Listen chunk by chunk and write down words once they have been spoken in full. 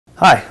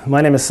Hi, my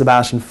name is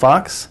Sebastian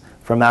Fox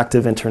from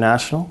Active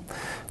International.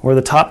 We're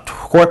the top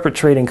corporate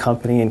trading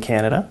company in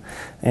Canada,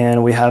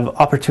 and we have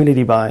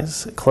opportunity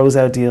buys,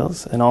 closeout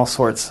deals, and all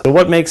sorts. So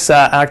what makes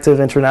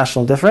Active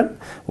International different?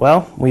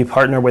 Well, we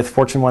partner with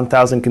Fortune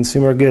 1000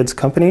 consumer goods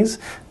companies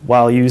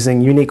while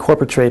using unique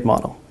corporate trade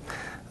model.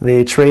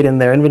 They trade in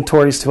their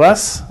inventories to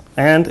us,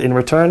 and in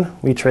return,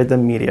 we trade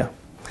them media.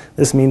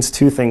 This means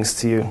two things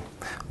to you.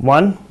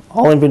 One,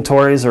 all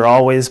inventories are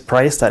always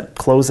priced at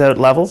closeout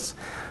levels.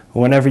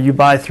 Whenever you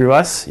buy through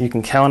us, you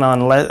can count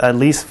on at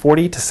least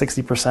 40 to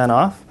 60%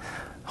 off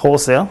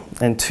wholesale.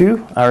 And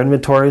two, our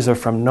inventories are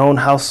from known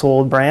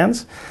household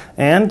brands,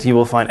 and you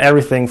will find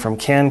everything from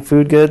canned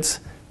food goods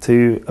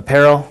to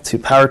apparel to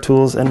power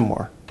tools and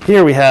more.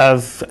 Here we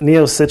have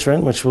Neo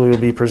Citron, which we will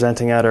be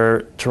presenting at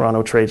our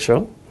Toronto trade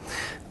show.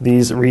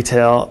 These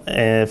retail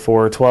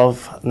for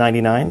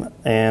 $12.99,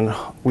 and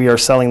we are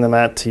selling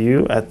them to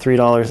you at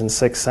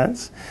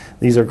 $3.06.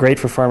 These are great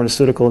for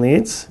pharmaceutical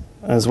needs,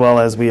 as well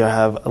as we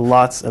have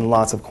lots and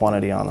lots of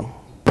quantity on them.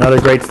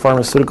 Another great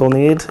pharmaceutical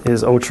need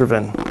is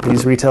Otrivin.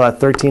 These retail at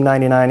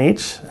 $13.99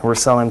 each, and we're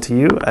selling to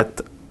you at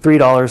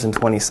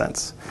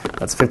 $3.20.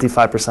 That's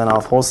 55%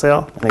 off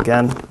wholesale, and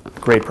again,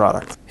 great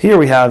product. Here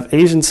we have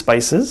Asian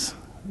spices.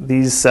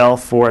 These sell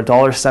for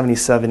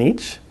 $1.77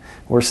 each.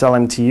 We're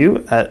selling to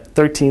you at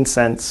 13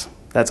 cents.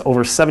 That's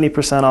over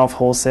 70% off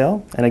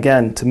wholesale. And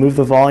again, to move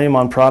the volume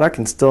on product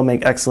and still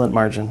make excellent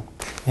margin.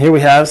 Here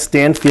we have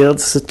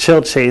Stanfield's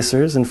Chill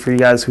Chasers, and for you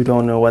guys who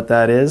don't know what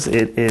that is,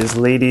 it is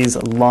ladies'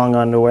 long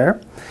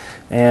underwear.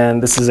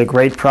 And this is a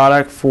great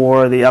product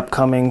for the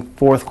upcoming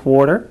fourth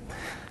quarter.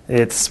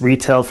 It's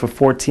retailed for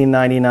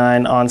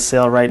 $14.99, on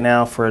sale right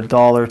now for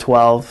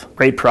 $1.12.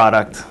 Great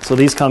product. So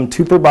these come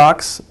 2 per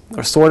box,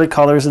 assorted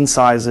colors and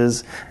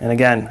sizes, and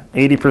again,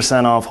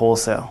 80% off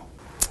wholesale.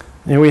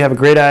 Here we have a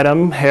great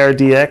item, Hair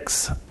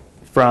DX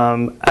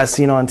from As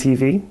Seen on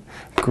TV.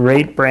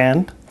 Great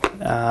brand.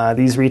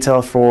 These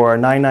retail for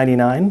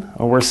 $9.99,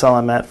 and we're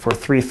selling that for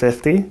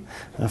 $3.50.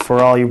 And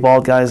for all you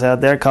bald guys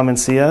out there, come and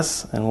see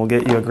us, and we'll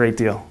get you a great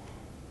deal.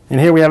 And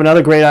here we have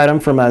another great item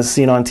from As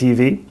Seen on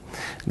TV.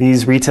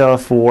 These retail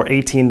for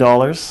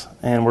 $18,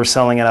 and we're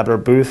selling it at our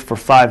booth for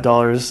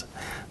 $5.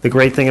 The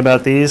great thing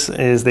about these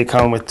is they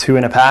come with 2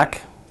 in a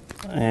pack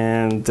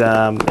and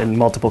in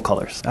multiple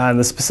colors. And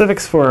the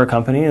specifics for our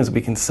company is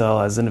we can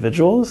sell as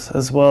individuals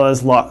as well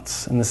as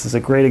lots. And this is a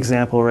great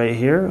example right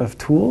here of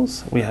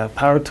tools. We have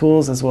power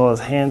tools as well as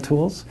hand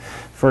tools.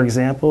 For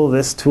example,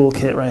 this tool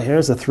kit right here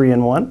is a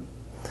 3-in-1.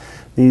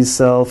 These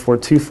sell for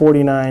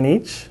 $2.49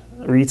 each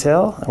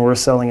retail, and we're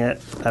selling it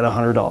at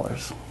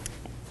 $100.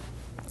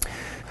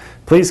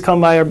 Please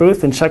come by our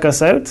booth and check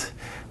us out.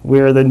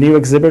 We're the new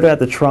exhibitor at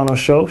the Toronto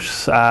show,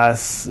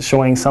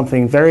 showing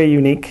something very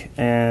unique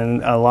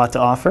and a lot to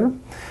offer.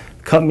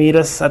 Come meet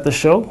us at the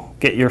show,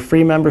 get your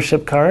free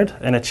membership card,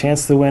 and a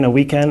chance to win a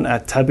weekend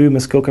at Taboo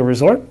Muskoka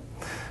Resort.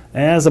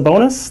 And as a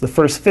bonus, the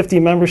first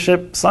 50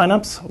 membership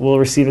signups will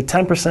receive a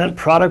 10%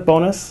 product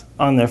bonus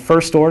on their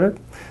first order,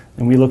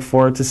 and we look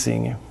forward to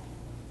seeing you.